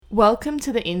Welcome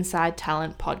to the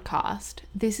InsideTalent Podcast.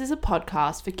 This is a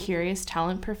podcast for curious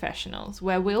talent professionals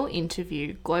where we'll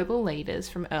interview global leaders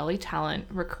from early talent,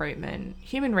 recruitment,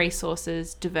 human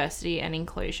resources, diversity and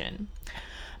inclusion.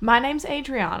 My name's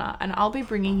Adriana and I'll be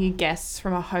bringing you guests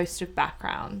from a host of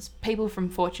backgrounds, people from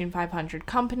Fortune 500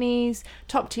 companies,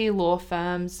 top-tier law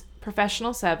firms,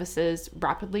 professional services,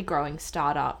 rapidly growing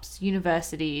startups,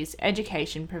 universities,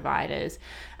 education providers,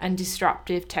 and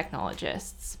disruptive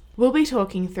technologists. We'll be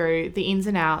talking through the ins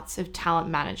and outs of talent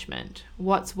management,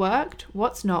 what's worked,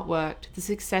 what's not worked, the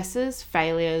successes,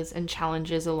 failures, and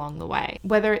challenges along the way.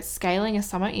 Whether it's scaling a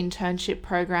summer internship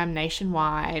program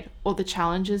nationwide, or the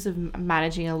challenges of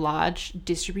managing a large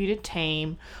distributed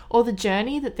team, or the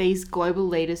journey that these global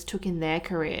leaders took in their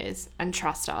careers, and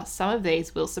trust us, some of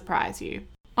these will surprise you.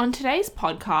 On today's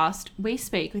podcast, we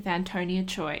speak with Antonia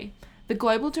Choi, the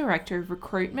Global Director of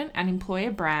Recruitment and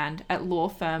Employer Brand at law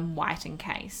firm White &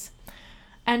 Case.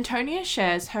 Antonia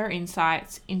shares her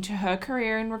insights into her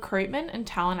career in recruitment and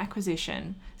talent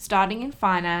acquisition, starting in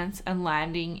finance and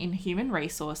landing in human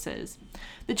resources,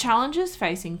 the challenges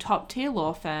facing top-tier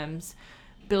law firms,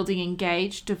 building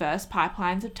engaged, diverse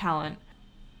pipelines of talent,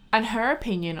 and her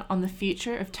opinion on the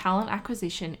future of talent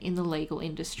acquisition in the legal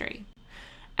industry.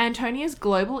 Antonia's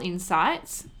global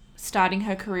insights, starting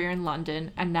her career in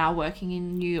London and now working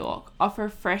in New York, offer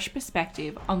a fresh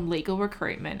perspective on legal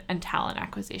recruitment and talent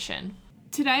acquisition.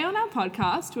 Today on our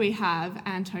podcast, we have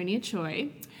Antonia Choi,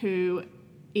 who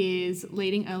is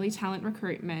leading early talent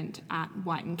recruitment at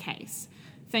White & Case.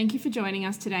 Thank you for joining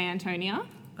us today, Antonia.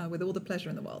 With all the pleasure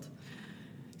in the world.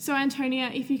 So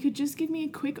Antonia, if you could just give me a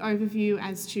quick overview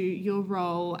as to your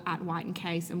role at White &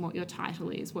 Case and what your title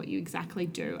is, what you exactly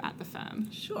do at the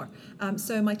firm. Sure.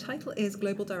 So my title is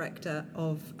Global Director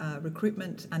of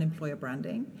Recruitment and Employer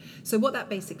Branding. So what that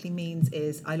basically means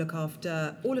is I look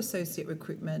after all associate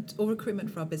recruitment, all recruitment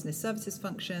for our business services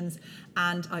functions,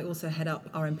 and I also head up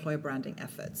our employer branding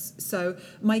efforts. So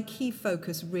my key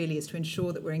focus really is to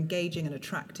ensure that we're engaging and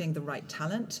attracting the right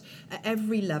talent at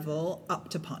every level up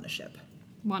to partnership.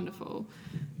 Wonderful.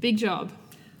 Big job.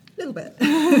 A little bit.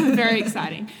 Very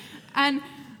exciting. And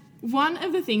one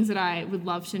of the things that I would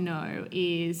love to know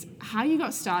is how you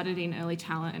got started in early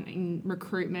talent, in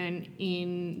recruitment,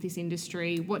 in this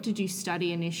industry. What did you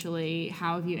study initially?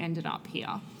 How have you ended up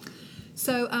here?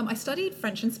 So I studied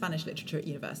French and Spanish literature at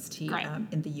university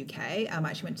in the UK. I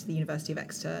actually went to the University of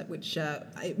Exeter, which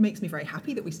it makes me very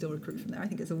happy that we still recruit from there. I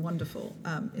think it's a wonderful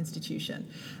institution.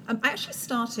 I actually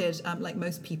started, like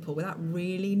most people, without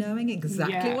really knowing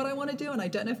exactly what I want to do. And I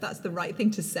don't know if that's the right thing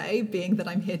to say, being that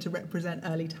I'm here to represent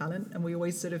early talent. And we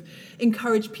always sort of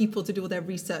encourage people to do all their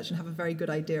research and have a very good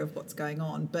idea of what's going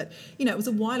on. But, you know, it was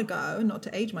a while ago, and not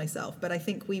to age myself, but I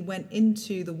think we went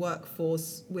into the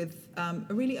workforce with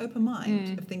a really open mind.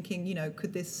 Of thinking, you know,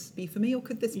 could this be for me or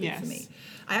could this be for me?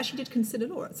 I actually did consider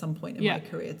law at some point in my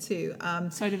career too.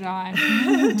 So did I.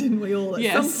 Didn't we all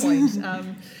at some point?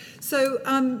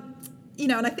 You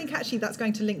know, and I think actually that's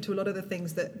going to link to a lot of the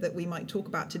things that we might talk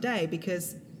about today,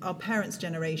 because our parents'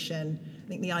 generation, I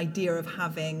think the idea of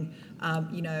having,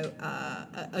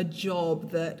 a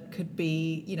job that could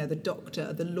be, you know, the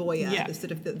doctor, the lawyer, the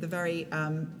sort of the very...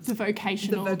 the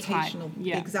vocational type.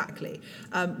 Exactly,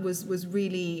 was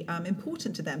really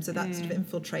important to them. So that sort of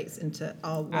infiltrates into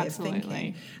our way of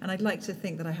thinking. And I'd like to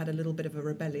think that I had a little bit of a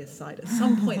rebellious side at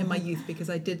some point in my youth, because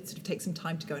I did sort of take some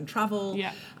time to go and travel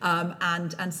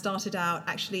and started out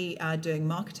actually doing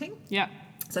marketing.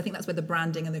 So I think that's where the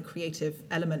branding and the creative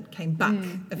element came back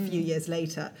a few years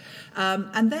later.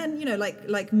 And then, you know,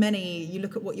 like many, you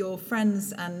look at what your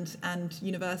friends and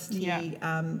university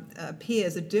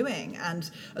peers are doing, and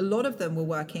a lot of them were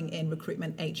working in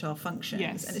recruitment HR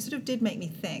functions. And it sort of did make me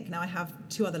think. Now I have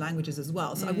 2 other languages as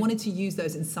well, so I wanted to use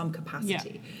those in some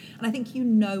capacity. And I think, you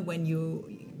know, when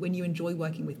you enjoy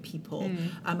working with people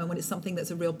and when it's something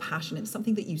that's a real passion, it's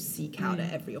something that you seek out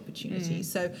at every opportunity.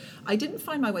 So I didn't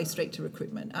find my way straight to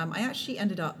recruitment. I actually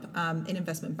ended up in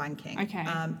investment banking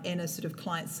in a sort of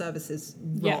client services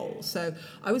role. So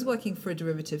I was working for a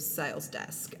derivatives sales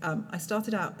desk. I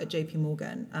started out at JP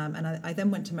Morgan and I then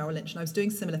went to Merrill Lynch, and I was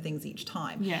doing similar things each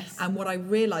time. And what I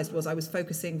realized was I was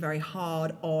focusing very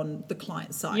hard on the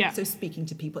client side. So speaking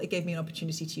to people, it gave me an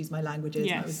opportunity to use my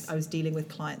languages. I was dealing with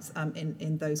clients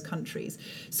in those countries.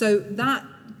 So that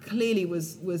clearly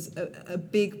was a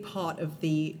big part of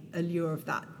the allure of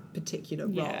that particular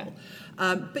role.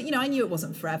 But, you know, I knew it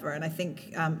wasn't forever. And I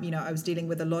think, you know, I was dealing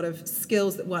with a lot of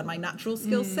skills that weren't my natural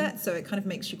skill set. So it kind of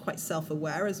makes you quite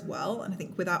self-aware as well. And I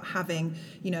think without having,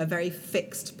 you know, a very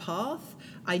fixed path,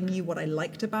 I knew what I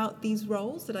liked about these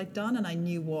roles that I'd done, and I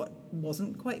knew what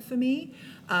wasn't quite for me.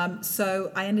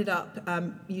 So I ended up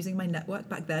using my network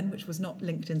back then, which was not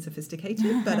LinkedIn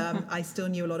sophisticated, but I still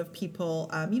knew a lot of people,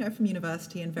 from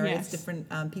university and various different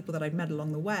people that I'd met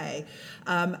along the way.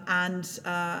 And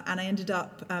I ended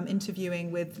up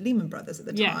interviewing with Lehman Brothers at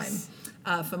the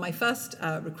time for my first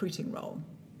recruiting role.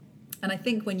 And I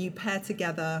think when you pair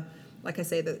together, like I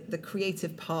say, the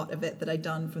creative part of it that I'd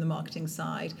done from the marketing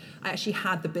side, I actually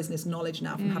had the business knowledge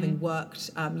now from having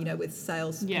worked, with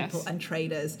sales people and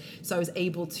traders. So I was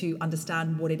able to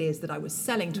understand what it is that I was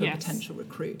selling to a potential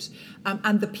recruit,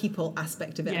 and the people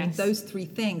aspect of it. I mean, those three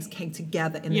things came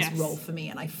together in this role for me,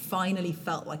 and I finally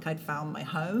felt like I'd found my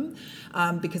home,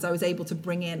 because I was able to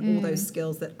bring in all those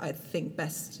skills that I think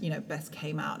best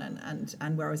came out,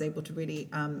 and where I was able to really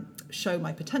show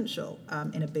my potential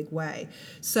in a big way.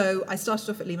 So I started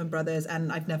off at Lehman Brothers,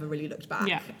 and I've never really looked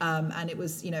back. And it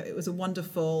was a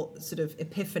wonderful sort of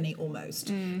epiphany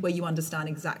almost, where you understand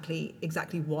exactly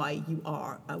why you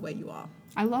are where you are.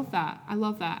 I love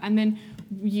that. And then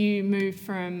you moved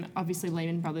from obviously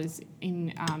Lehman Brothers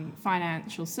in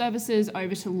financial services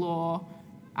over to law.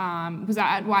 Was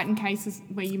that at White & Case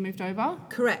where you moved over?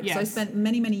 Correct. Yes. So I spent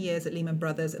many, many years at Lehman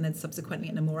Brothers, and then subsequently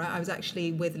at Nomura. I was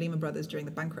actually with Lehman Brothers during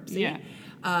the bankruptcy.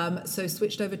 So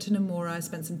switched over to Nomura. I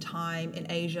spent some time in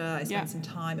Asia. I spent some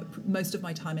time, most of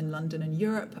my time in London and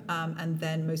Europe, and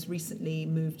then most recently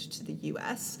moved to the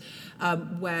US,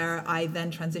 where I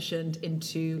then transitioned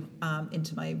into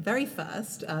my very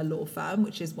first law firm,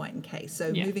 which is White & Case.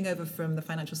 So moving over from the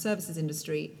financial services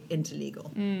industry into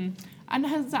legal. And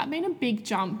has that been a big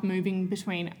jump moving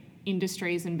between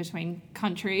industries and between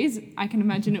countries? I can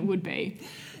imagine it would be.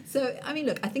 So, I mean,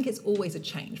 look, I think it's always a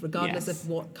change, regardless of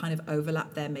what kind of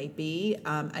overlap there may be.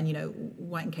 And,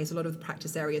 White & Case, a lot of the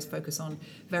practice areas focus on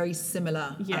very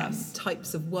similar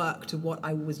types of work to what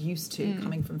I was used to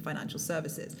coming from financial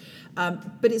services.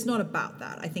 But it's not about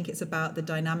that. I think it's about the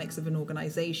dynamics of an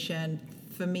organization.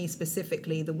 For me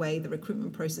specifically, the way the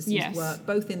recruitment processes work,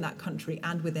 both in that country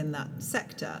and within that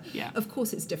sector, of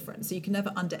course it's different. So you can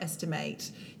never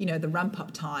underestimate, the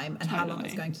ramp-up time and how long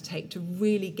it's going to take to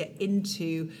really get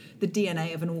into the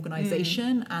DNA of an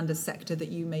organization and a sector that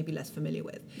you may be less familiar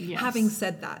with. Having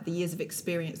said that, the years of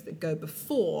experience that go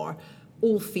before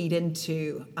all feed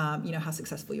into, how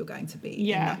successful you're going to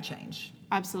be in that change.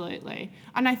 Absolutely.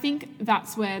 And I think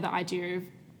that's where the idea of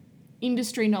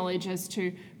industry knowledge as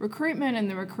to recruitment and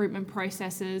the recruitment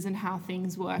processes and how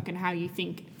things work and how you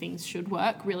think things should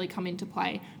work really come into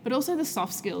play, but also the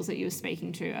soft skills that you were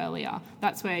speaking to earlier.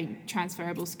 That's where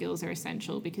transferable skills are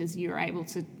essential, because you're able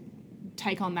to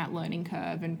take on that learning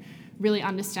curve and really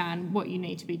understand what you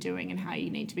need to be doing and how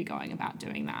you need to be going about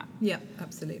doing that. Yeah,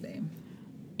 absolutely.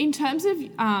 In terms of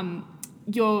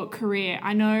your career,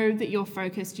 I know that you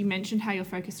mentioned how you're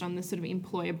focused on the sort of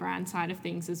employer brand side of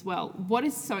things as well. What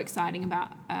is so exciting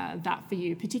about that for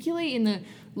you, particularly in the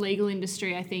legal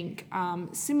industry? I think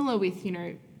similar with,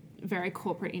 very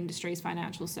corporate industries,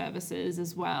 financial services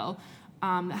as well,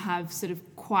 have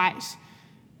quite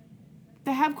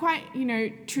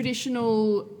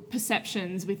traditional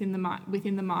perceptions within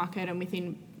the market and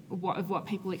within what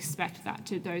people expect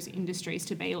those industries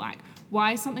to be like.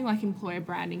 Why is something like employer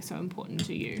branding so important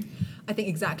to you? I think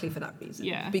exactly for that reason.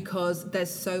 Because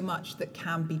there's so much that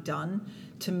can be done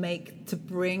to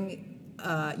bring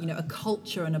a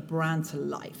culture and a brand to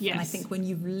life. And I think when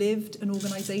you've lived an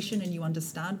organization and you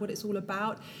understand what it's all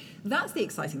about, that's the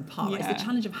exciting part. It's the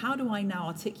challenge of how do I now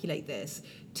articulate this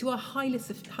to a highly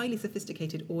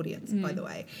sophisticated audience, by the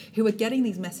way, who are getting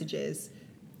these messages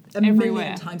everywhere,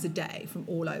 million times a day from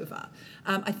all over.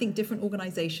 I think different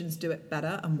organizations do it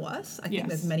better and worse. I think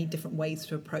there's many different ways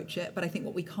to approach it, but I think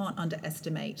what we can't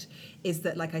underestimate is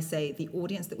that, like I say, the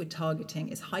audience that we're targeting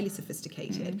is highly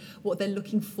sophisticated. What they're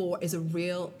looking for is a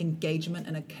real engagement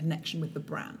and a connection with the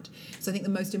brand. So I think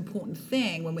the most important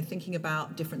thing when we're thinking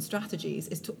about different strategies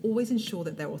is to always ensure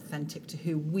that they're authentic to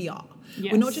who we are.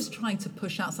 We're not just trying to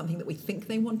push out something that we think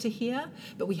they want to hear,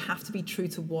 but we have to be true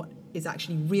to what is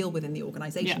actually real within the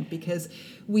organization, because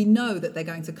we know that they're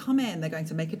going to come in, they're going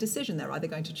to make a decision, they're either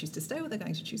going to choose to stay or they're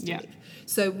going to choose to leave.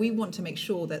 So we want to make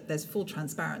sure that there's full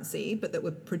transparency, but that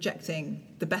we're projecting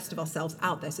the best of ourselves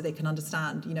out there so they can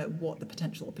understand, what the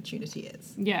potential opportunity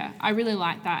is. Yeah, I really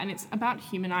like that. And it's about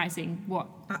humanizing what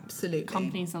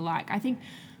companies are like. I think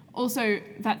also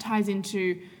that ties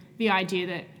into the idea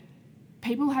that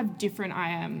people have different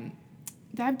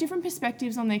have different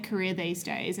perspectives on their career these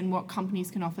days and what companies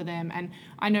can offer them. And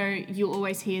I know you'll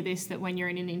always hear this, that when you're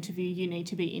in an interview, you need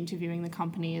to be interviewing the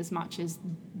company as much as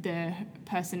the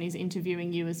person is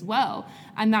interviewing you as well.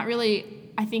 And that really,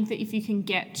 I think that if you can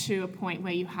get to a point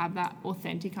where you have that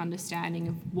authentic understanding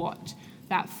of what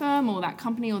that firm or that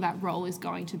company or that role is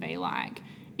going to be like,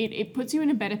 it puts you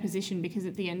in a better position, because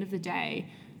at the end of the day,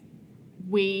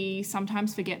 we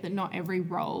sometimes forget that not every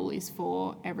role is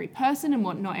for every person, and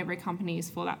not every company is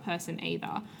for that person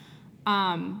either.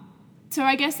 So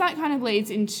I guess that kind of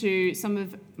leads into some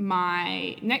of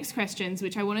my next questions,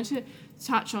 which I wanted to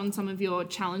touch on some of your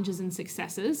challenges and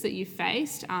successes that you've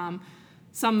faced.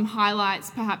 Some highlights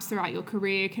perhaps throughout your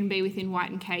career can be within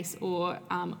White & Case or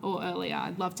earlier.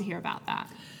 I'd love to hear about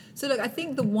that. So look, I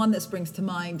think the one that springs to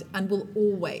mind, and will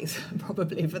always,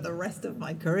 probably for the rest of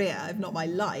my career, if not my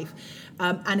life,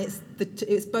 and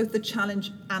it's both the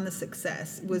challenge and the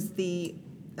success, was the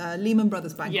Lehman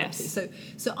Brothers bankruptcy. Yes.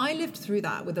 So I lived through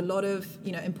that with a lot of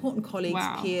important colleagues,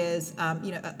 Wow. peers,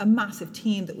 a massive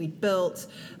team that we built,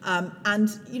 and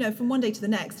from one day to the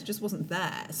next, it just wasn't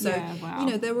there. So Yeah,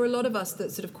 wow. there were a lot of us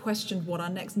that sort of questioned what our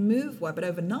next move were, but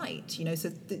overnight,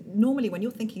 normally when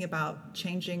you're thinking about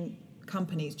changing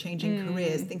companies, changing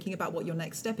careers, thinking about what your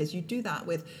next step is, you do that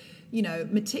with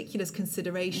meticulous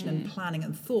consideration and planning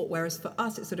and thought, whereas for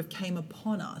us it sort of came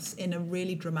upon us in a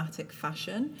really dramatic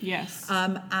fashion. Yes.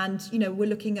 And we're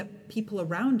looking at people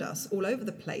around us all over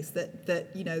the place that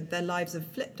their lives have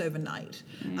flipped overnight.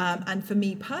 And for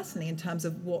me personally, in terms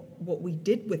of what we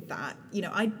did with that,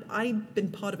 I've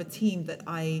been part of a team that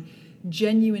I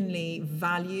genuinely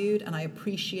valued and I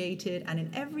appreciated, and in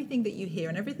everything that you hear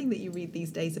and everything that you read these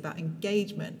days about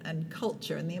engagement and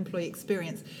culture and the employee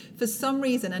experience, for some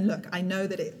reason, and look, I know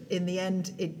that in the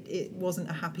end it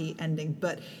wasn't a happy ending,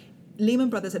 but Lehman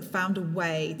Brothers had found a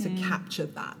way to capture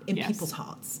that in people's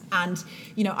hearts. And,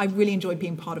 I really enjoyed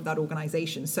being part of that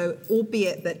organization. So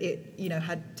albeit that it,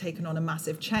 had taken on a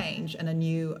massive change and a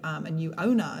new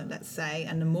owner, let's say,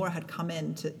 and Nomura had come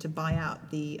in to buy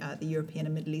out the European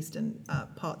and Middle Eastern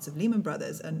parts of Lehman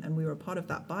Brothers, and we were a part of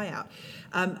that buyout,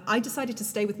 I decided to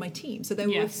stay with my team. So there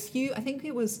were a few, I think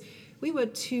we were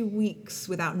 2 weeks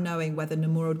without knowing whether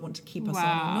Nomura would want to keep us on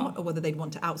or not, or whether they'd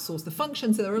want to outsource the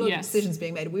function. So there were a lot of decisions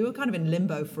being made. We were kind of in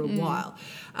limbo for a while.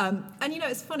 And,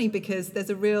 it's funny because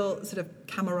there's a real sort of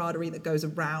camaraderie that goes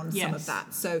around some of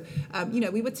that. So,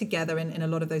 we were together in a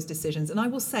lot of those decisions. And I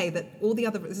will say that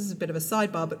this is a bit of a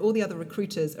sidebar, but all the other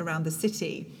recruiters around the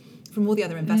city from all the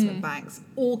other investment banks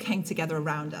all came together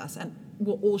around us and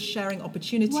were all sharing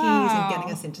opportunities and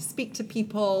getting us in to speak to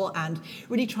people and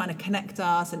really trying to connect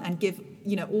us and give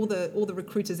all the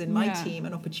recruiters in my team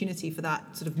an opportunity for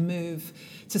that sort of move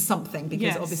to something,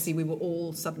 because obviously we were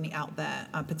all suddenly out there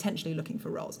potentially looking for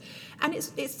roles. And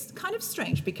it's kind of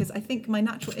strange, because I think my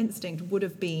natural instinct would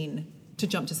have been to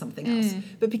jump to something else.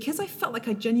 But because I felt like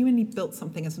I genuinely built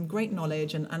something and some great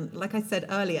knowledge, and like I said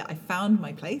earlier, I found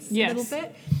my place a little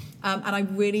bit. And I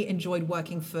really enjoyed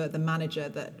working for the manager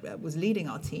that was leading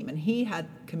our team, and he had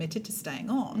committed to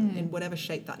staying on in whatever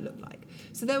shape that looked like.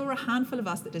 So there were a handful of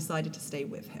us that decided to stay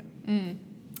with him.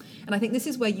 And I think this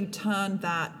is where you turn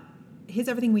that, here's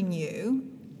everything we knew,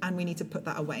 and we need to put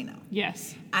that away now.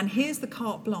 Yes. And here's the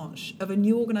carte blanche of a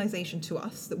new organisation to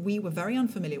us that we were very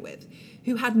unfamiliar with,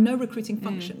 who had no recruiting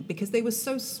function because they were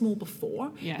so small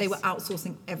before. Yes. They were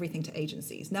outsourcing everything to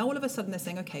agencies. Now all of a sudden they're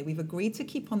saying, okay, we've agreed to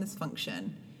keep on this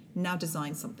function, now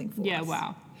design something for us. Yeah,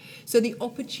 wow. So the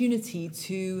opportunity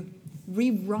to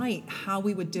rewrite how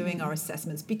we were doing our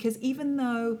assessments, because even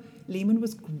though Lehman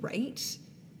was great,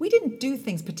 we didn't do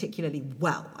things particularly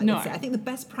well, I would say. I think the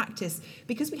best practice,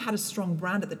 because we had a strong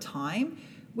brand at the time,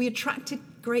 we attracted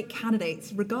great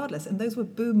candidates regardless, and those were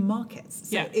boom markets.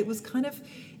 So it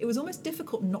was almost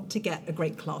difficult not to get a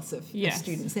great class of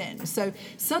students in. So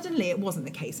suddenly it wasn't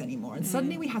the case anymore, and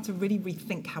suddenly we had to really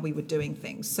rethink how we were doing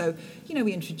things. So,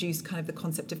 we introduced kind of the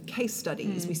concept of case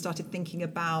studies. We started thinking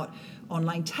about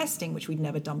online testing, which we'd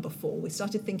never done before. We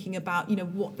started thinking about,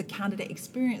 what the candidate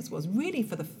experience was really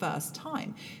for the first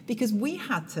time, because we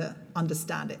had to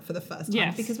understand it for the first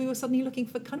time, because we were suddenly looking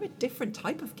for kind of a different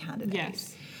type of candidate.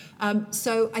 Yes.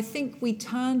 So I think we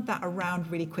turned that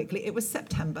around really quickly. It was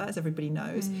September, as everybody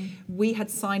knows. We had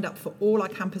signed up for all our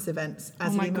campus events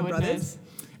as Lehman Brothers.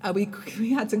 We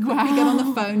had to quickly get on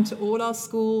the phone to all our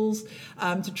schools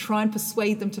to try and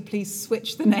persuade them to please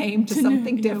switch the name to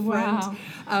something different.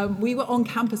 Wow. We were on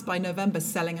campus by November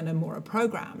selling an Amora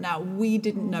program. Now, we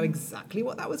didn't know exactly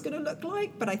what that was going to look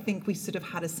like, but I think we sort of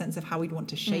had a sense of how we'd want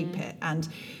to shape it. And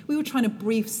we were trying to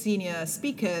brief senior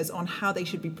speakers on how they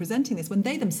should be presenting this when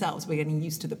they themselves were getting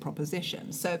used to the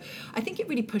proposition. So I think it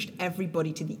really pushed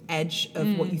everybody to the edge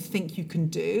of what you think you can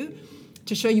do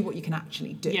to show you what you can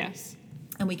actually do. Yes.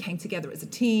 And we came together as a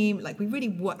team. Like, we really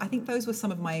were, I think those were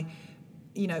some of my,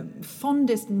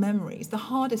 fondest memories, the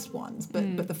hardest ones,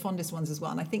 but the fondest ones as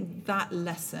well. And I think that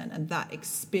lesson and that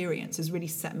experience has really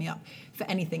set me up for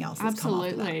anything else that's come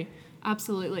after that.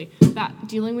 Absolutely. That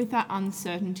dealing with that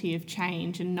uncertainty of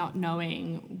change and not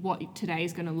knowing what today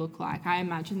is going to look like, I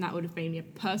imagine that would have been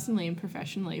personally and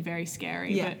professionally very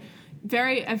scary, but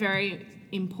a very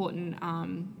important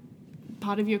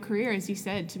part of your career, as you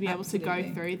said, to be able to go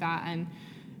through that and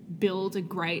build a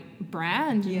great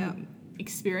brand and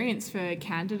experience for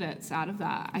candidates out of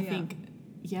that. I think,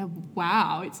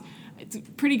 wow, it's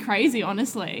pretty crazy,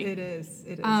 honestly. It is.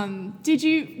 Did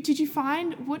you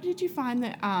find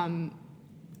that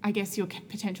I guess your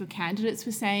potential candidates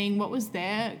were saying? What was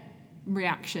their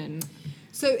reaction?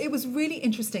 So it was really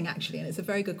interesting, actually, and it's a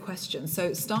very good question.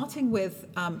 So starting with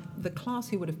the class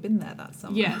who would have been there that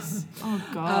summer. Yes. Oh,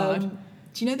 God.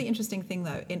 Do you know the interesting thing,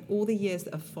 though? In all the years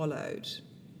that have followed,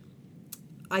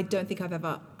 I don't think I've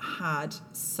ever had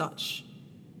such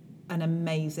an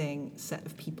amazing set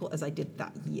of people as I did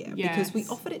that year. Yes. Because we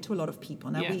offered it to a lot of people.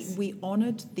 Now, we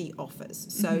honoured the offers.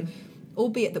 So Mm-hmm.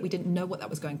 albeit that we didn't know what that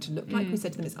was going to look like, we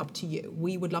said to them, it's up to you.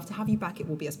 We would love to have you back. It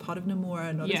will be as part of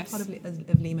Nomura, not as part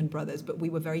of Lehman Brothers, but we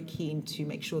were very keen to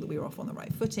make sure that we were off on the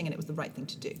right footing and it was the right thing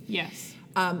to do. Yes.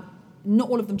 Not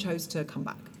all of them chose to come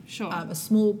back. Sure. A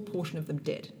small portion of them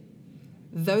did.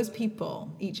 Those people,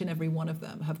 each and every one of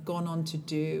them, have gone on to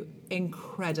do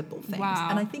incredible things. Wow.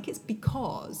 And I think it's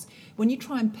because when you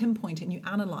try and pinpoint it and you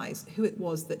analyse who it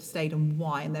was that stayed and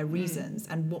why and their reasons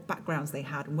and what backgrounds they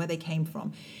had and where they came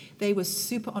from, they were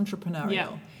super entrepreneurial.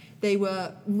 Yeah. They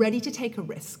were ready to take a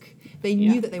risk. They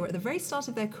knew that they were at the very start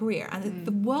of their career and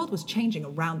the world was changing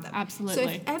around them. Absolutely. So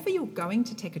if ever you're going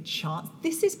to take a chance,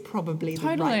 this is probably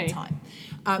the right time.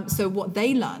 So what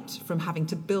they learnt from having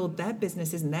to build their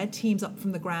businesses and their teams up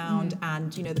from the ground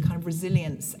and, the kind of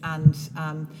resilience and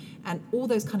all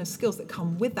those kind of skills that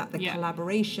come with that, the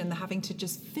collaboration, the having to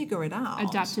just figure it out.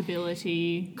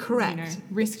 Adaptability. Correct.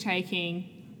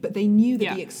 Risk-taking. But they knew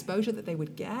that the exposure that they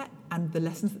would get and the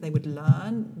lessons that they would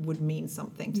learn would mean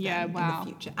something to them in the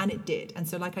future. And it did. And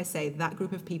so, like I say, that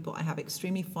group of people I have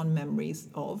extremely fond memories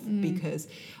of because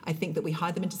I think that we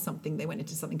hired them into something, they went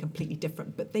into something completely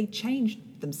different, but they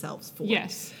changed themselves for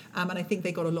it. And I think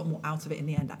they got a lot more out of it in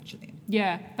the end, actually.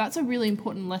 Yeah, that's a really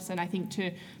important lesson, I think,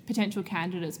 to potential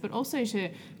candidates, but also to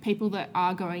people that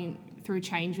are going through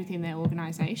change within their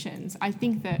organisations. I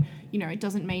think that, it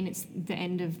doesn't mean it's the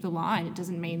end of the line. It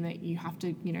doesn't mean that you have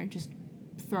to, just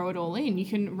throw it all in. You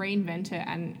can reinvent it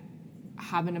and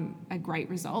have a great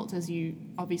result, as you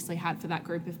obviously had for that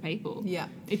group of people. Yeah.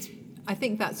 I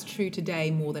think that's true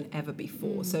today more than ever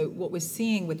before. So what we're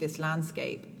seeing with this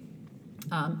landscape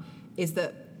is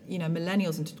that,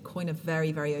 millennials, and to coin a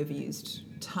very, very overused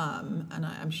term, and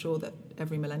I'm sure that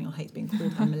every millennial hates being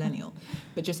called a millennial,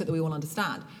 but just so that we all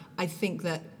understand, I think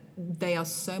that they are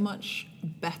so much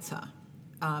better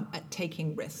at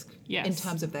taking risk in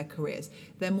terms of their careers.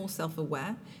 They're more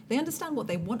self-aware. They understand what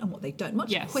they want and what they don't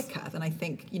much quicker than I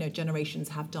think generations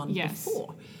have done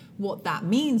before. What that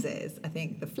means is, I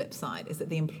think the flip side is that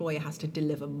the employer has to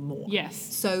deliver more. Yes.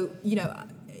 So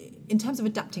in terms of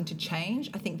adapting to change,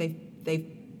 I think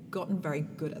they've gotten very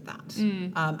good at that,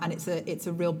 and it's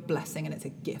a real blessing and it's a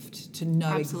gift to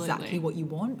know exactly what you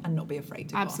want and not be afraid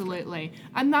to go after it.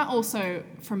 And that also,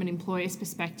 from an employer's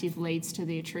perspective, leads to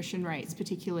the attrition rates,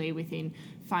 particularly within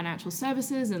financial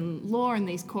services and law and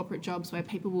these corporate jobs where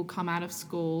people will come out of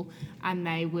school and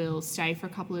they will stay for a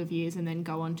couple of years and then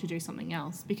go on to do something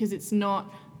else, because it's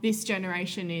not, this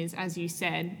generation is, as you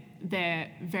said, they're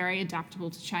very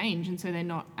adaptable to change, and so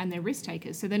they're risk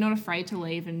takers, so they're not afraid to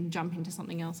leave and jump into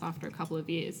something else after a couple of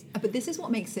years. But this is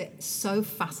what makes it so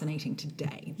fascinating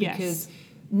today, because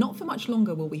not for much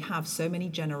longer will we have so many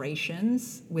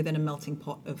generations within a melting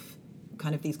pot of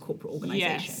kind of these corporate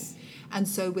organizations. And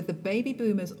so with the baby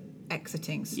boomers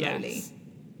exiting slowly,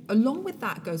 along with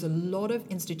that goes a lot of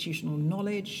institutional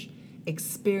knowledge,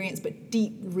 experience, but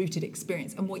deep-rooted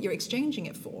experience. And what you're exchanging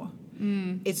it for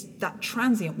is that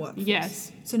transient workforce.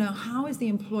 Yes. So now how is the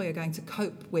employer going to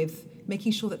cope with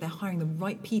making sure that they're hiring the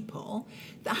right people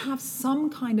that have some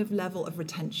kind of level of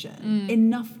retention,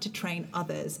 enough to train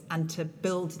others and to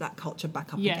build that culture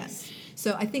back up again?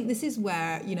 So I think this is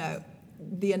where,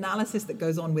 the analysis that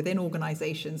goes on within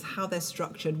organizations, how they're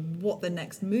structured, what the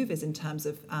next move is in terms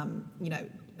of,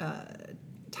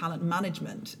 talent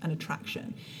management and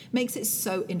attraction, makes it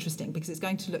so interesting because it's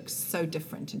going to look so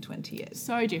different in 20 years.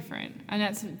 So different. And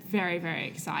that's very, very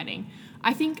exciting.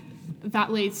 I think that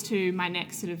leads to my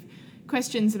next sort of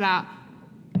questions about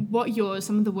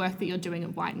some of the work that you're doing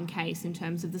at White & Case in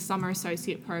terms of the summer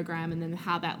associate program, and then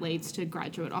how that leads to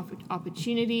graduate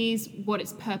opportunities, what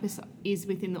its purpose is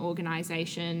within the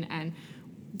organisation, and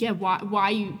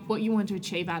what you want to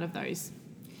achieve out of those.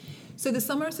 So the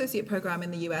summer associate program in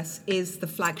the US is the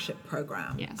flagship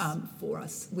program for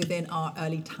us within our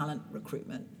early talent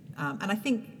recruitment, and I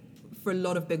think for a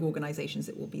lot of big organizations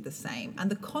it will be the same.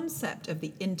 And the concept of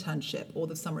the internship or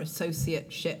the summer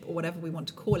associateship or whatever we want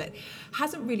to call it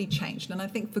hasn't really changed, and I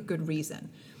think for good reason.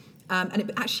 And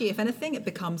it actually, if anything, it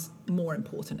becomes more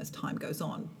important as time goes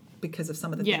on because of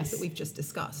some of the things that we've just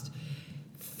discussed.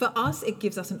 For us, it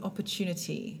gives us an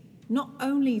opportunity not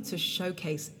only to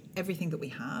showcase everything that we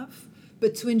have,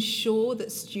 but to ensure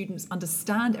that students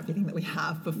understand everything that we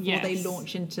have before they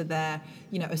launch into their,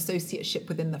 associateship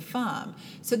within the firm,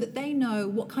 so that they know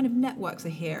what kind of networks are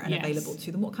here and available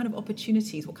to them, what kind of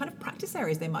opportunities, what kind of practice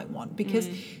areas they might want. Because,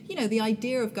 the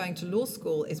idea of going to law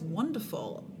school is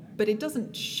wonderful, but it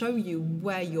doesn't show you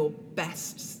where your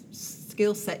best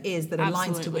skill set is that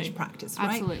aligns to which practice,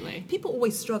 right? Absolutely. People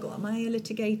always struggle. Am I a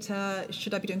litigator?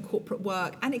 Should I be doing corporate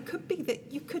work? And it could be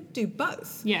that you could do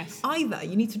both. Yes. Either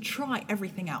you need to try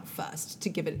everything out first to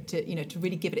give it to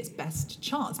really give it its best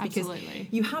chance, because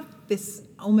you have this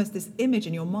image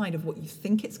in your mind of what you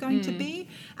think it's going to be,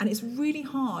 and it's really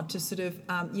hard to sort of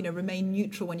remain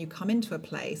neutral when you come into a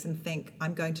place and think,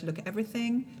 I'm going to look at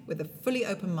everything with a fully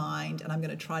open mind and I'm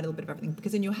going to try a little bit of everything.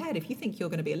 Because in your head, if you think you're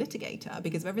going to be a litigator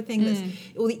because of everything that's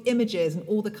all the images and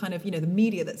all the kind of the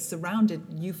media that's surrounded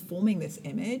you forming this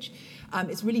image,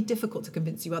 it's really difficult to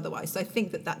convince you otherwise. So I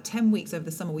think that 10 weeks over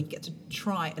the summer where you get to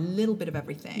try a little bit of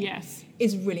everything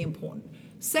is really important.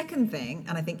 Second thing,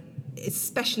 and I think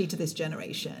especially to this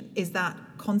generation, is that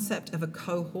concept of a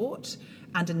cohort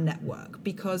and a network,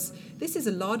 because this is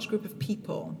a large group of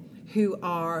people who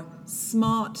are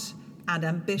smart and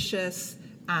ambitious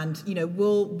and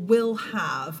will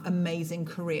have amazing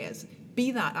careers.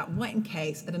 Be that at White &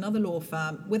 Case, at another law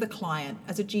firm, with a client,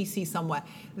 as a GC somewhere,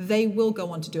 they will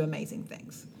go on to do amazing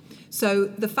things. So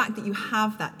the fact that you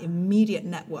have that immediate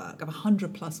network of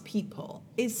 100 plus people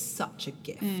is such a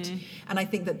gift. And I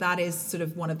think that is sort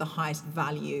of one of the highest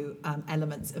value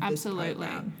elements of this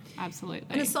program. Absolutely.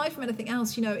 And aside from anything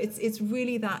else, it's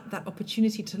really that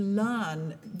opportunity to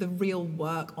learn the real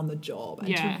work on the job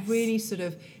and to really sort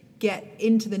of get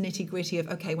into the nitty-gritty of,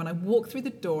 okay, when I walk through the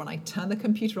door and I turn the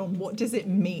computer on, what does it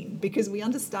mean? Because we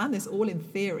understand this all in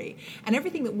theory. And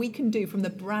everything that we can do from the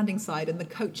branding side and the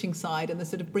coaching side and the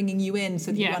sort of bringing you in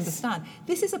so that you understand,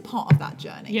 this is a part of that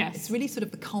journey. It's really sort of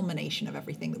the culmination of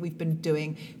everything that we've been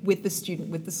doing with the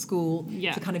student, with the school,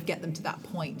 to kind of get them to that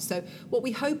point. So what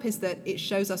we hope is that it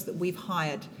shows us that we've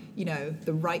hired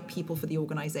the right people for the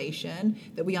organization,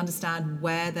 that we understand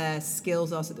where their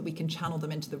skills are so that we can channel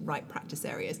them into the right practice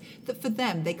areas, that for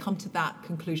them, they come to that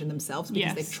conclusion themselves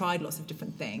because they've tried lots of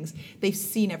different things. They've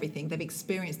seen everything. They've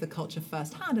experienced the culture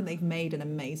firsthand, and they've made an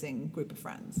amazing group of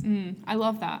friends. I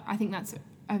love that. I think that's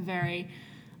a very,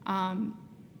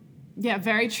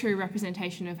 very true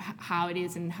representation of how it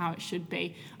is and how it should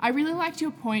be. I really liked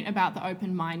your point about the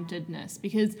open-mindedness,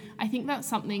 because I think that's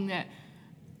something that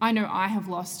I know I have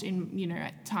lost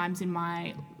at times in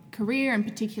my career, and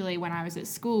particularly when I was at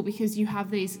school, because you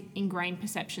have these ingrained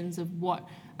perceptions of what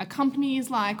a company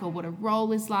is like, or what a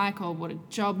role is like, or what a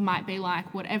job might be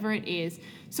like, whatever it is.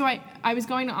 So I was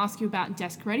going to ask you about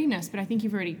desk readiness, but I think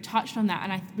you've already touched on that,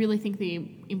 and I really think the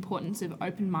importance of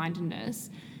open-mindedness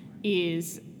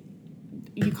is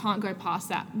you can't go past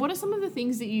that. What are some of the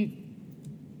things that you,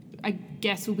 I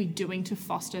guess, will be doing to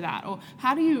foster that, or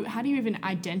how do you even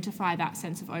identify that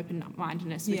sense of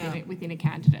open-mindedness within a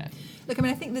candidate? Look, I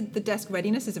mean, I think that the desk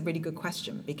readiness is a really good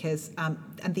question, because and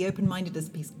the open-mindedness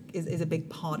piece is a big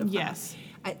part of that.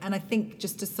 And I think,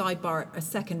 just to sidebar a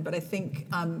second, but I think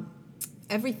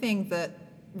everything that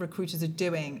recruiters are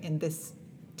doing in this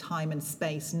time and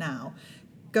space now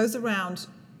goes around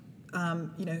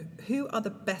who are the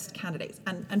best candidates?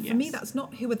 And for me, that's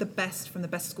not who are the best from the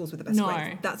best schools with the best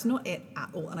grades. That's not it at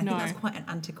all. And I think that's quite an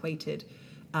antiquated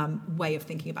way of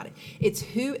thinking about it. It's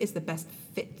who is the best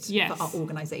fit for our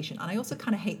organization. And I also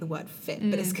kind of hate the word fit,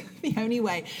 but it's the only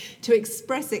way to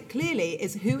express it clearly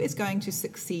is who is going to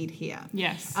succeed here.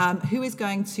 Yes. Who is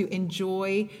going to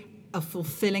enjoy a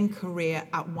fulfilling career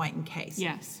at White & Case.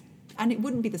 Yes. And it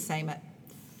wouldn't be the same at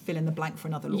fill in the blank for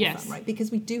another law firm, right?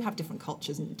 Because we do have different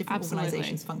cultures and different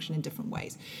organizations function in different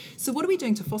ways. So what are we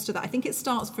doing to foster that? I think it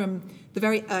starts from the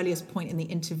very earliest point in the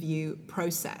interview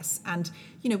process. And,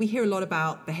 we hear a lot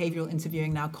about behavioral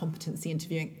interviewing now, competency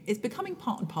interviewing. It's becoming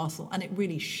part and parcel, and it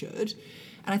really should.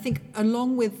 And I think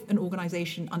along with an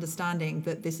organization understanding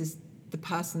that this is the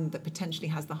person that potentially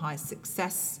has the highest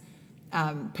success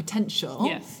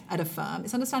potential at a firm,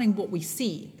 it's understanding what we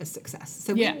see as success.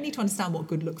 So we need to understand what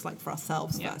good looks like for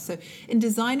ourselves first. So in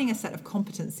designing a set of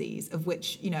competencies of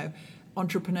which,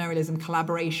 entrepreneurialism,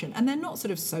 collaboration, and they're not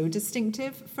sort of so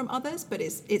distinctive from others, but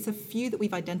it's a few that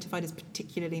we've identified as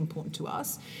particularly important to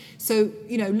us. So,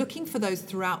 looking for those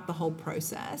throughout the whole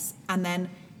process and then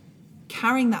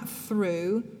carrying that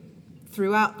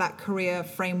throughout that career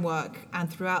framework and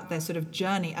throughout their sort of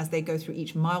journey as they go through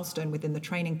each milestone within the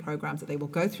training programs that they will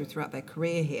go through throughout their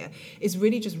career here is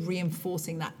really just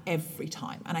reinforcing that every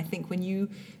time. And I think when you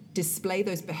display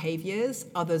those behaviors,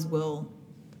 others will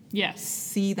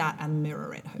see that and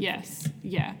mirror it, hopefully. Yes,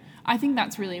 yeah. I think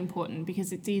that's really important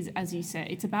because it is, as you said,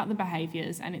 it's about the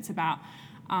behaviors and it's about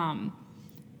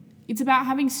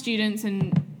having students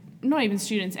and not even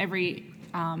students, every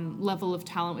level of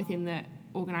talent within the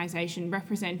organisation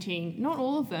representing not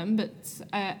all of them, but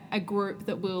a group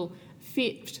that will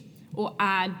fit or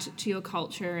add to your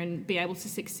culture and be able to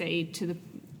succeed to the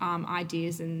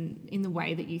ideas and in the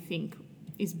way that you think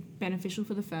is beneficial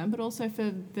for the firm, but also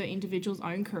for the individual's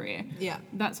own career. Yeah,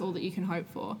 that's all that you can hope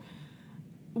for.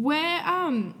 Where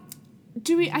I'd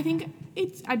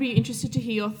be interested to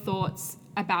hear your thoughts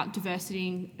about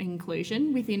diversity and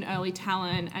inclusion within early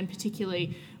talent, and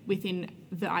particularly within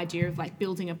the idea of like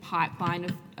building a pipeline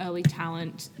of early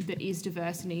talent that is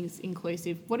diverse and is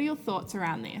inclusive. What are your thoughts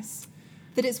around this?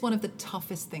 That it's one of the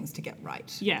toughest things to get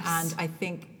right. Yes. And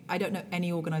I don't know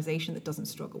any organisation that doesn't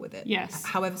struggle with it. Yes.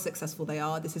 However successful they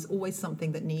are, this is always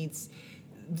something that needs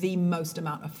the most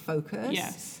amount of focus.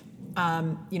 Yes.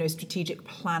 Strategic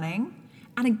planning.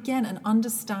 And again, an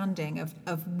understanding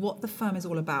of what the firm is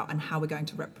all about and how we're going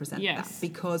to represent that.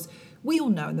 Because we all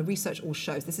know, and the research all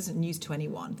shows, this isn't news to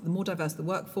anyone, the more diverse the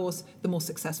workforce, the more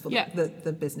successful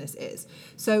the business is.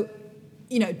 So,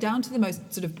 down to the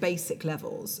most sort of basic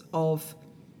levels of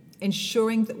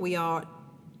ensuring that we are,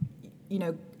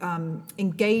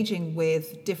 engaging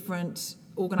with different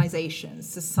organizations,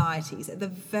 societies at the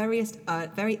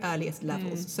very earliest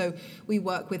levels. So we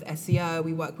work with SEO,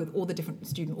 we work with all the different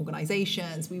student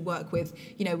organizations, we work with,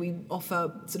 we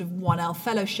offer sort of 1L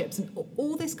fellowships, and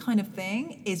all this kind of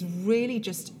thing is really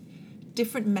just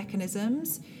different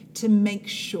mechanisms to make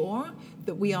sure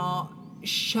that we are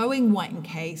showing White &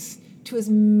 Case to as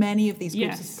many of these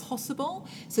groups as possible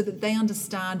so that they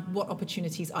understand what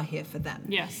opportunities are here for them.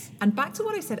 Yes. And back to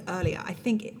what I said earlier, I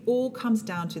think it all comes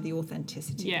down to the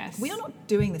authenticity. Yes. We are not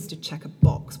doing this to check a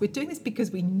box. We're doing this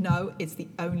because we know it's the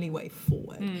only way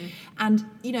forward. And,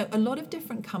 a lot of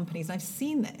different companies, and I've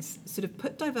seen this, sort of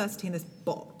put diversity in this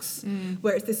box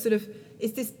where it's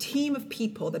this team of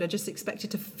people that are just expected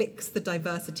to fix the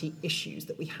diversity issues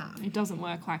that we have. It doesn't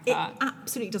work like that. It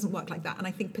absolutely doesn't work like that. And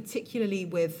I think particularly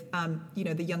with,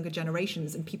 the younger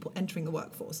generations and people entering the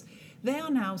workforce, they are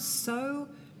now so,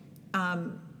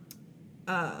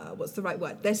 what's the right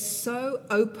word? They're so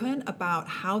open about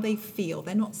how they feel.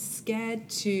 They're not scared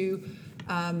to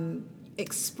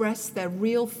express their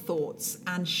real thoughts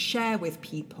and share with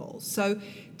people. So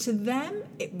to them,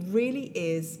 it really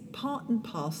is part and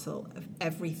parcel of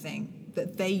everything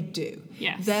that they do.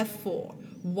 Yes. Therefore,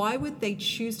 why would they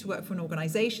choose to work for an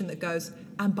organization that goes,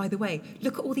 and by the way,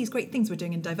 look at all these great things we're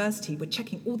doing in diversity. We're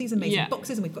checking all these amazing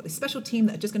boxes and we've got this special team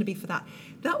that are just going to be for that.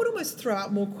 That would almost throw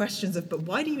out more questions of, but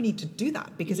why do you need to do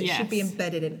that? Because it should be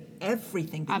embedded in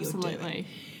everything that you're doing.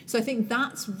 So I think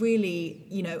that's really,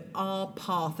 our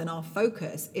path and our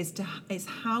focus is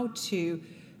how to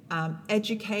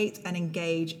educate and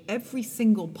engage every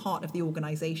single part of the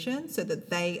organization so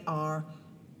that they are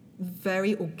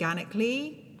very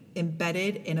organically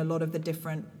embedded in a lot of the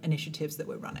different initiatives that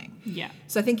we're running. Yeah.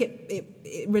 So I think it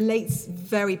relates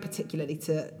very particularly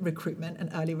to recruitment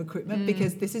and early recruitment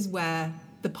because this is where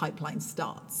the pipeline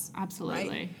starts.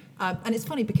 Absolutely. Right? And it's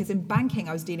funny because in banking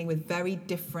I was dealing with very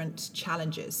different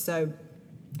challenges. So,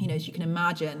 as you can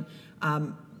imagine,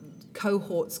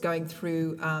 cohorts going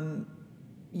through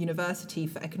university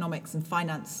for economics and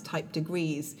finance type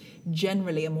degrees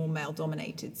generally are more male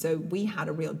dominated. So we had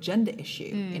a real gender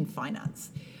issue in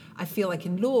finance. I feel like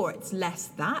in law it's less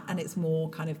that, and it's more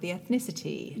kind of the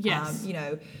ethnicity. Yes.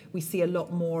 We see a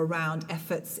lot more around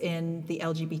efforts in the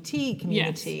LGBT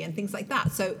community and things like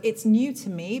that. So it's new to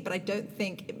me, but I don't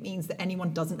think it means that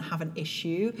anyone doesn't have an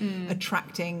issue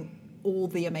attracting all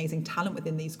the amazing talent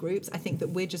within these groups. I think that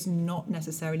we're just not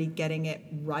necessarily getting it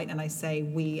right, and I say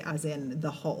we as in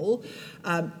the whole.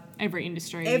 Every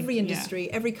industry,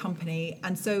 every company.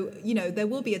 And so, there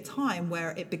will be a time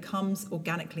where it becomes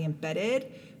organically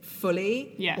embedded,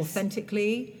 fully,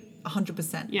 authentically,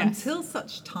 100%. Until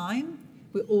such time,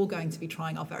 we're all going to be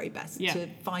trying our very best to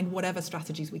find whatever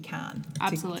strategies we can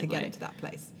to get it to that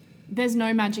place. There's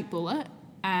no magic bullet,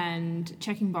 and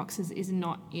checking boxes is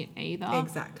not it either.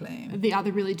 Exactly. The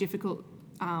other really difficult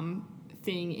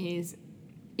thing is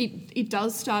it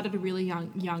does start at a really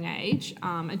young age,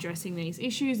 addressing these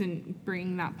issues and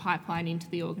bringing that pipeline into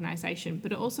the organisation,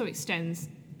 but it also extends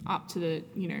up to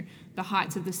the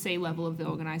heights of the C level of the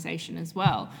organisation as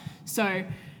well. So,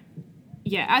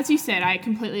 as you said, I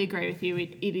completely agree with you.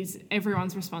 It is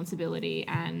everyone's responsibility,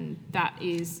 and that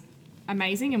is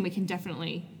amazing, and we can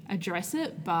definitely address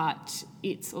it, but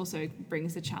it also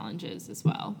brings the challenges as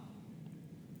well.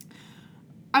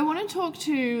 I want to talk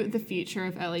to the future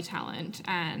of early talent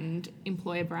and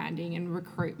employer branding and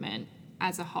recruitment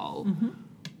as a whole. Mm-hmm.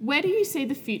 Where do you see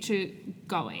the future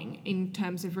going in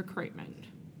terms of recruitment?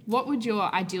 What would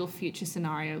your ideal future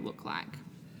scenario look like?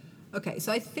 Okay,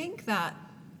 so I think that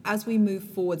as we move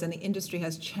forwards, and the industry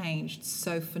has changed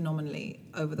so phenomenally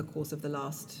over the course of the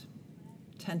last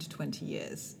 10 to 20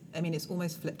 years. I mean, it's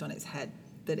almost flipped on its head.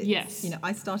 That it's,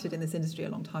 I started in this industry a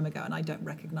long time ago, and I don't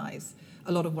recognize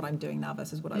a lot of what I'm doing now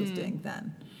versus what I was doing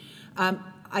then.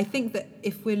 I think that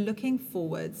if we're looking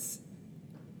forwards,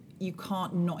 you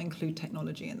can't not include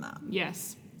technology in that.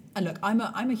 Yes. And look, I'm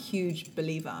a huge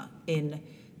believer in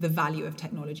the value of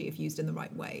technology if used in the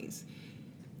right ways.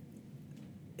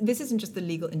 This isn't just the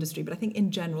legal industry, but I think in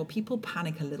general, people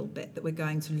panic a little bit that we're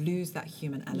going to lose that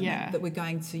human element, that we're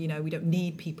going to, we don't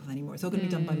need people anymore. It's all going to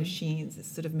be done by machines.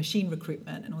 It's sort of machine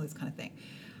recruitment and all this kind of thing.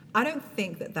 I don't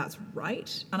think that that's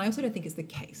right. And I also don't think it's the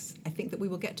case. I think that we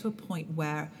will get to a point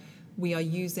where we are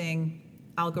using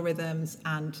algorithms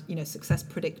and, success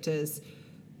predictors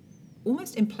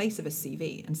almost in place of a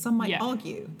CV. And some might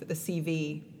argue that the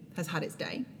CV has had its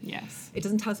day. Yes. It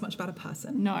doesn't tell us much about a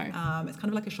person. No. It's kind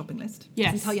of like a shopping list. Yes.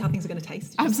 It doesn't tell you how things are going to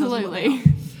taste. Absolutely.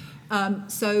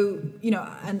 So,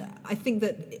 and I think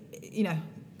that,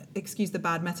 excuse the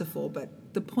bad metaphor, but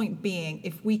the point being,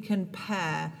 if we can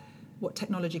pair what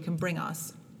technology can bring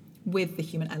us with the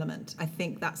human element, I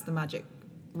think that's the magic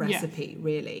recipe,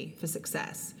 really, for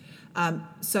success.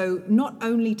 So not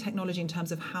only technology in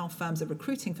terms of how firms are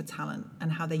recruiting for talent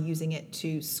and how they're using it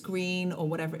to screen or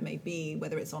whatever it may be,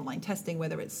 whether it's online testing,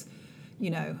 whether it's,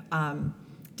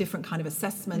 different kind of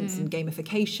assessments and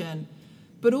gamification,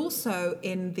 but also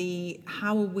in the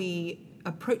how are we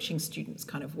approaching students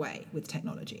kind of way with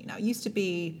technology. Now, it used to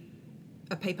be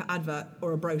a paper advert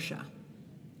or a brochure.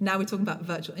 Now we're talking about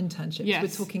virtual internships. Yes.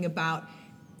 We're talking about,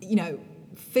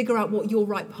 figure out what your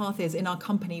right path is in our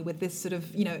company with this sort of,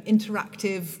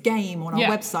 interactive game on our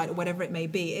website or whatever it may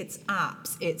be. It's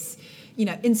apps, it's,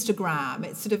 Instagram,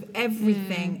 it's sort of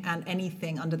everything and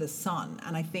anything under the sun.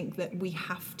 And I think that we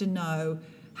have to know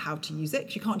how to use it,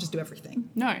 because you can't just do everything.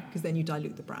 No. Because then you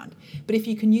dilute the brand. But if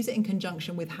you can use it in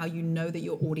conjunction with how you know that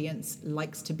your audience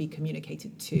likes to be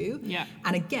communicated to. Yeah.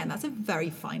 And again, that's a very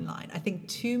fine line. I think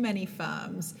too many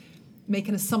firms make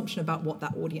an assumption about what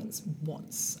that audience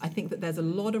wants. I think that there's a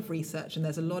lot of research and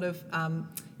there's a lot of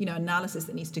analysis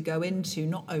that needs to go into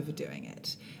not overdoing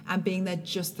it and being there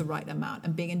just the right amount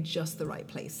and being in just the right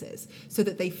places so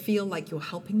that they feel like you're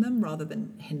helping them rather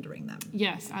than hindering them.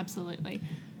 Yes, absolutely.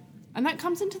 And that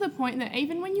comes into the point that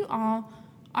even when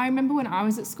I remember when I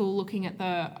was at school looking at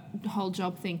the whole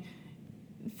job thing,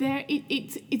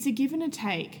 it's a give and a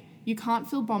take. You can't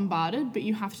feel bombarded, but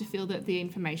you have to feel that the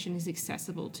information is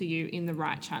accessible to you in the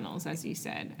right channels, as you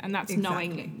said. And that's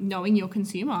knowing your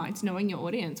consumer. It's knowing your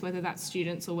audience, whether that's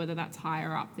students or whether that's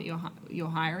higher up that you're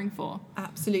hiring for.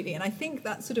 Absolutely. And I think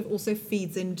that sort of also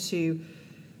feeds into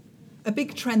a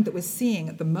big trend that we're seeing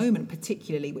at the moment,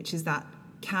 particularly, which is that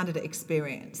candidate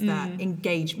experience, that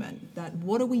engagement, that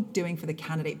what are we doing for the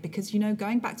candidate? Because,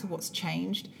 going back to what's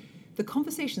changed, the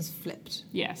conversation's flipped.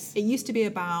 Yes. It used to be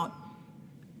about,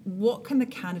 what can the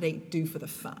candidate do for the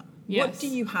firm? Yes. What do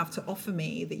you have to offer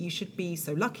me that you should be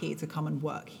so lucky to come and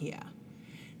work here?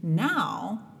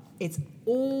 Now, it's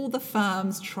all the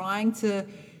firms trying to,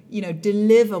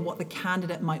 deliver what the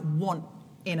candidate might want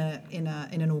in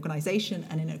an organization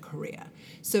and in a career.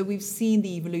 So we've seen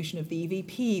the evolution of the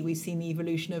EVP, we've seen the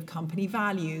evolution of company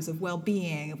values, of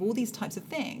well-being, of all these types of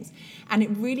things. And it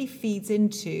really feeds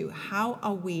into how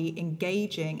are we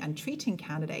engaging and treating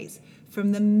candidates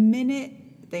from the minute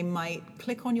they might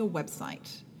click on your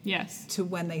website to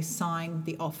when they sign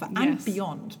the offer and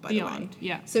beyond, by the way.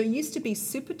 Yeah. So it used to be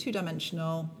super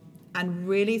two-dimensional and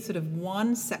really sort of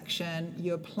one section.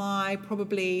 You apply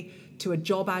probably to a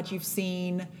job ad you've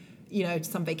seen, to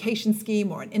some vacation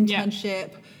scheme or an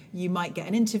internship. You might get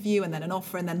an interview and then an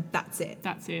offer and then that's it.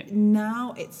 That's it.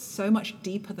 Now it's so much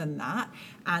deeper than that.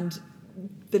 And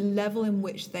the level in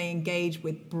which they engage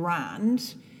with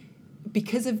brand,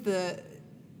 because of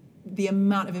the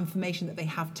amount of information that they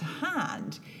have to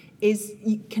hand,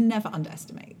 you can never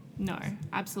underestimate. No,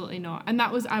 absolutely not. And I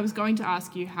was going to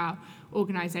ask you how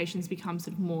organisations become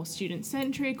sort of more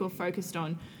student-centric or focused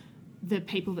on the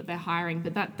people that they're hiring,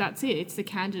 but that's it. It's the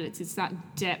candidates. It's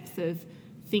that depth of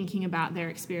thinking about their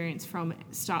experience from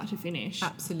start to finish.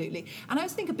 Absolutely. And I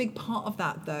always think a big part of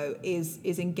that, though, is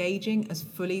engaging as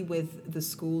fully with the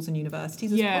schools and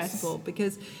universities as possible.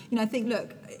 Because, I think,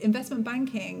 look, investment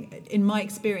banking, in my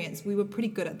experience, we were pretty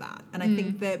good at that. And I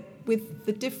think that with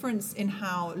the difference in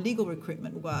how legal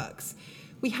recruitment works,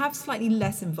 we have slightly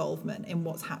less involvement in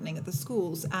what's happening at the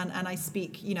schools. And I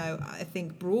speak, I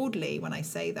think broadly when I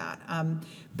say that.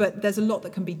 But there's a lot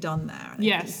that can be done there.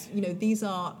 And I think, these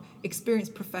are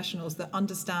experienced professionals that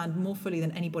understand more fully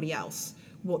than anybody else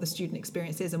what the student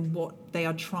experience is and what they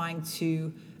are trying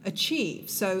to achieve.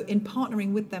 So in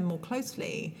partnering with them more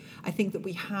closely, I think that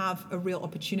we have a real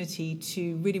opportunity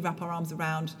to really wrap our arms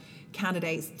around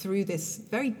candidates through this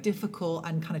very difficult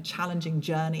and kind of challenging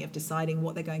journey of deciding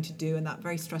what they're going to do in that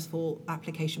very stressful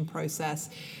application process.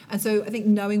 And so I think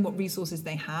knowing what resources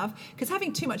they have, because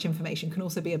having too much information can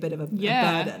also be a bit of a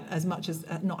burden as much as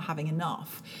not having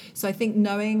enough. So I think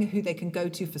knowing who they can go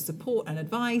to for support and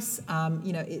advice,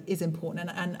 it is important.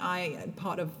 And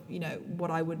part of,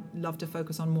 what I would love to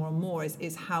focus on more and more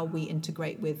is how we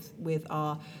integrate with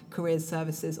our careers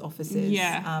services offices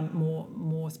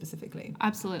more specifically.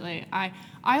 Absolutely. I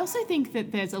also think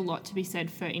that there's a lot to be said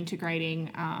for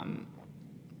integrating. And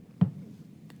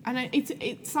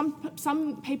it's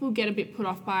some people get a bit put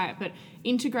off by it, but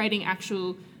integrating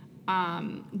actual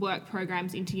work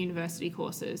programs into university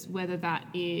courses, whether that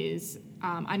is,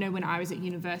 I know when I was at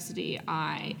university,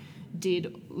 I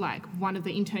did one of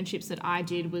the internships that I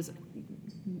did was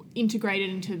integrated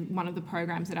into one of the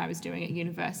programs that I was doing at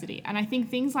university. And I think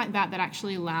things like that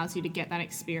actually allows you to get that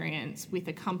experience with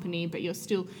a company, but you're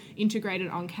still integrated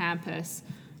on campus.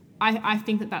 I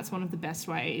think that's one of the best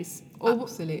ways.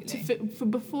 Absolutely. For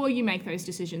before you make those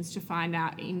decisions, to find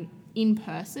out in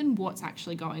person what's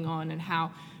actually going on and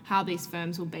how these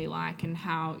firms will be like and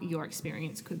how your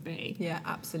experience could be. Yeah,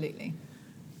 absolutely.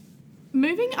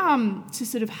 Moving to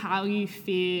sort of how you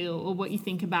feel or what you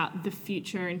think about the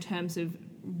future in terms of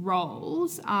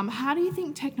roles, how do you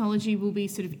think technology will be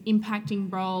sort of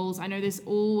impacting roles? I know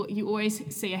you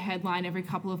always see a headline every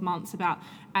couple of months about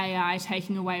AI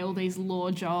taking away all these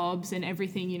law jobs and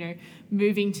everything,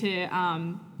 moving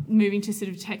to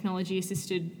sort of technology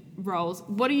assisted roles.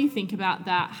 What do you think about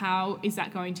that? How is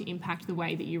that going to impact the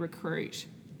way that you recruit?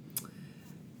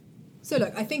 So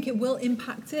look, I think it will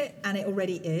impact it, and it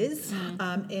already is,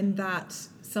 in that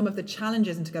some of the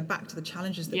challenges, and to go back to the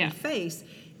challenges that we face,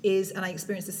 is, and I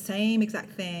experienced the same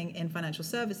exact thing in financial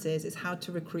services, is how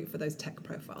to recruit for those tech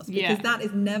profiles. Because that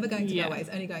is never going to go away.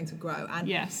 It's only going to grow. And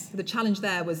the challenge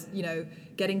there was,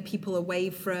 getting people away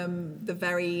from the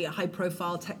very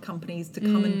high-profile tech companies to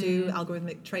come and do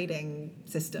algorithmic trading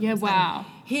systems. Yeah, wow.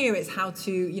 And here it's how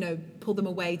to, pull them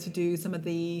away to do some of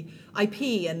the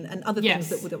IP and other things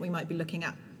that we might be looking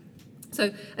at. So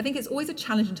I think it's always a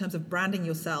challenge in terms of branding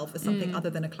yourself as something other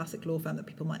than a classic law firm that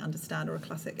people might understand or a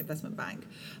classic investment bank.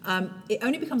 It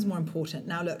only becomes more important.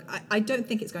 Now, look, I don't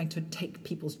think it's going to take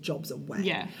people's jobs away.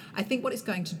 Yeah. I think what it's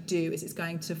going to do is it's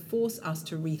going to force us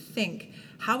to rethink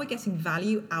how we're getting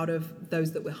value out of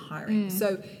those that we're hiring.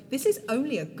 So this is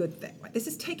only a good thing, right? This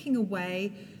is taking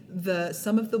away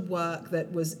some of the work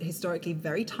that was historically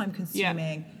very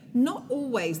time-consuming, not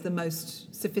always the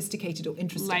most sophisticated or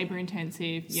interesting.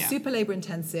 Labour-intensive, Super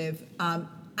labour-intensive.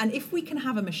 And if we can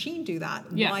have a machine do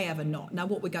that, why ever not? Now,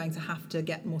 what we're going to have to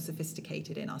get more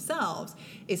sophisticated in ourselves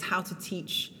is how to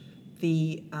teach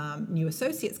the new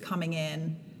associates coming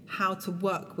in how to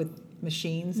work with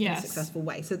machines in a successful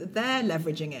way so that they're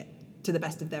leveraging it to the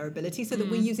best of their ability, so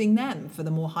that we're using them for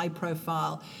the more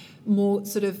high-profile, more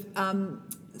sort of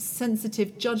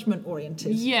sensitive,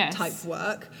 judgment-oriented type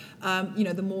work,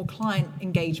 the more client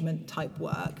engagement type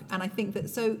work. And I think that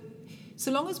so So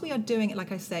long as we are doing it,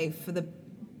 like I say, for the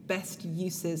best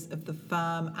uses of the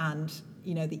firm and,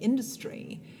 you know, the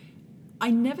industry,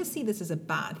 I never see this as a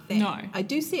bad thing. No. I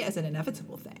do see it as an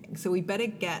inevitable thing. So we better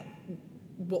get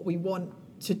what we want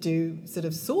to do sort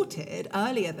of sorted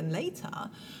earlier than later.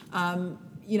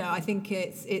 You know, I think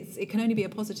it can only be a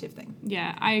positive thing.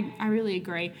 Yeah, I really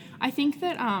agree. I think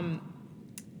that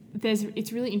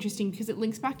it's really interesting because it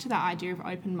links back to that idea of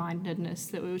open-mindedness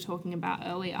that we were talking about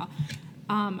earlier.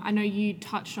 I know you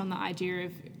touched on the idea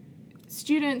of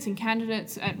students and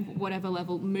candidates at whatever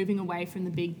level moving away from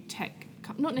the big tech,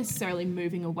 not necessarily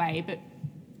moving away, but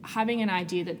having an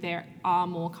idea that there are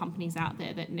more companies out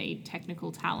there that need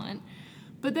technical talent.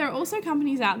 But there are also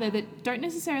companies out there that don't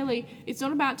necessarily, it's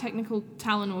not about technical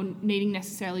talent or needing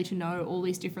necessarily to know all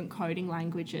these different coding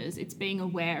languages. It's being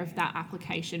aware of that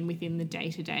application within the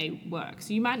day-to-day work.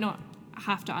 So you might not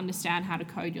have to understand how to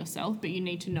code yourself, but you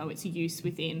need to know its use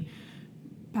within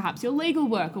perhaps your legal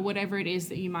work or whatever it is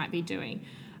that you might be doing.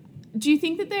 Do you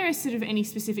think that there are sort of any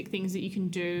specific things that you can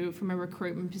do from a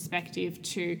recruitment perspective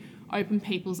to open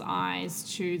people's eyes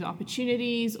to the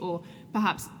opportunities, or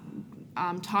perhaps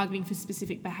targeting for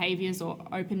specific behaviours or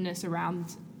openness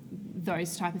around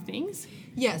those type of things?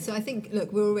 Yeah, so I think,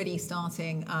 look, we're already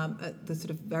starting at the sort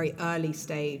of very early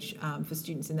stage for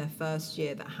students in their first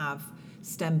year that have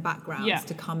STEM backgrounds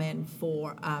to come in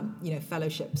for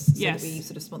fellowships, so that we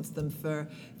sort of sponsor them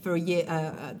for a year,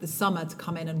 the summer, to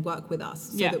come in and work with us,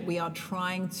 so that we are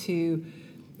trying to,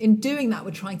 in doing that,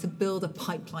 we're trying to build a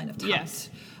pipeline of talent.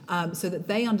 So that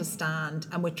they understand,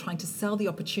 and we're trying to sell the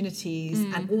opportunities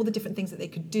and all the different things that they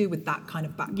could do with that kind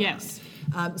of background.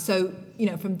 So, you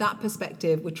know, from that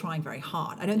perspective, we're trying very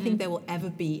hard. I don't think there will ever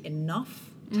be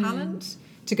enough talent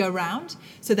to go around.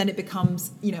 So then it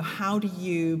becomes, you know, how do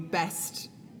you best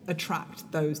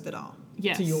attract those that are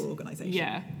to your organisation?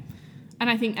 Yeah. And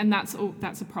I think,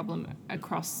 that's a problem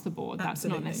across the board. That's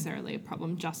not necessarily a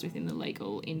problem just within the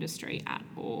legal industry at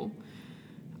all.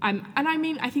 And I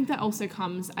mean, I think that also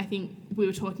comes, I think we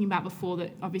were talking about before that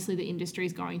obviously the industry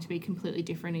is going to be completely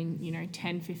different in, you know,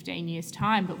 10, 15 years'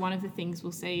 time. But one of the things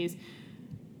we'll see is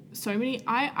so many,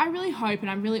 I really hope, and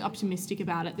I'm really optimistic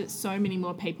about it, that so many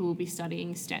more people will be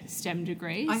studying STEM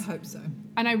degrees. I hope so.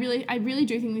 And I really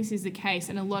do think this is the case.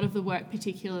 And a lot of the work,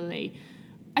 particularly,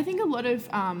 I think a lot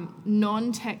of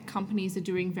non-tech companies are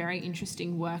doing very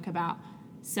interesting work about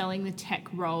selling the tech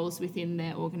roles within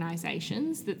their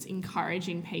organisations that's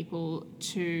encouraging people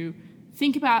to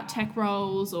think about tech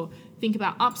roles or think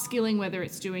about upskilling, whether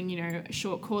it's doing, you know,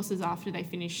 short courses after they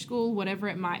finish school, whatever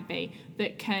it might be,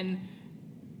 that can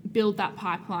build that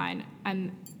pipeline.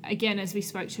 And again, as we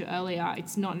spoke to earlier,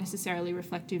 it's not necessarily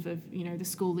reflective of, you know, the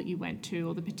school that you went to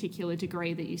or the particular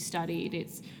degree that you studied.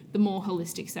 It's the more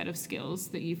holistic set of skills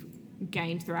that you've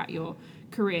gained throughout your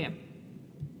career.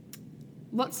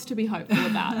 Lots to be hopeful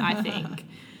about, I think.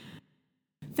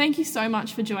 Thank you so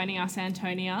much for joining us,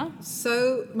 Antonia.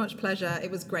 So much pleasure. It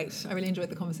was great. I really enjoyed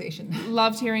the conversation.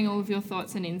 Loved hearing all of your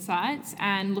thoughts and insights,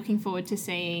 and looking forward to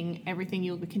seeing everything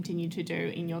you'll continue to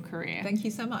do in your career. Thank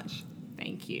you so much.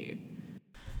 Thank you.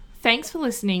 Thanks for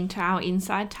listening to our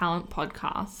Inside Talent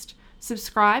podcast.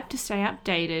 Subscribe to stay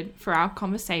updated for our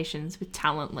conversations with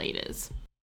talent leaders.